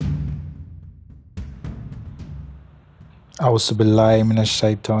Auzubillahi minash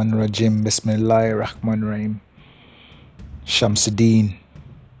shaitan rajim. Bismillahir Rahmanir Rahim. Shamsuddin.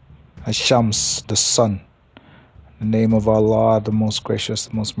 Shams, the sun. In the name of Allah, the most gracious,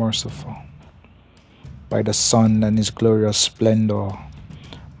 the most merciful. By the sun and his glorious splendor.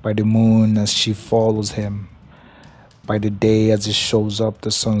 By the moon as she follows him. By the day as it shows up the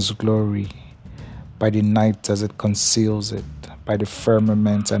sun's glory. By the night as it conceals it. By the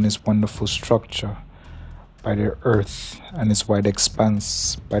firmament and its wonderful structure. By the earth and its wide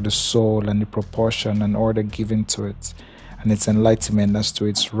expanse, by the soul and the proportion and order given to it, and its enlightenment as to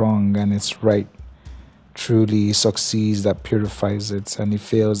its wrong and its right. Truly he succeeds that purifies it, and he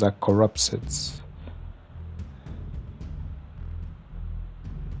fails that corrupts it.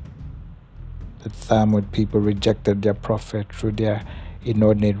 The time when people rejected their prophet through their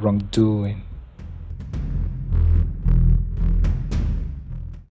inordinate wrongdoing,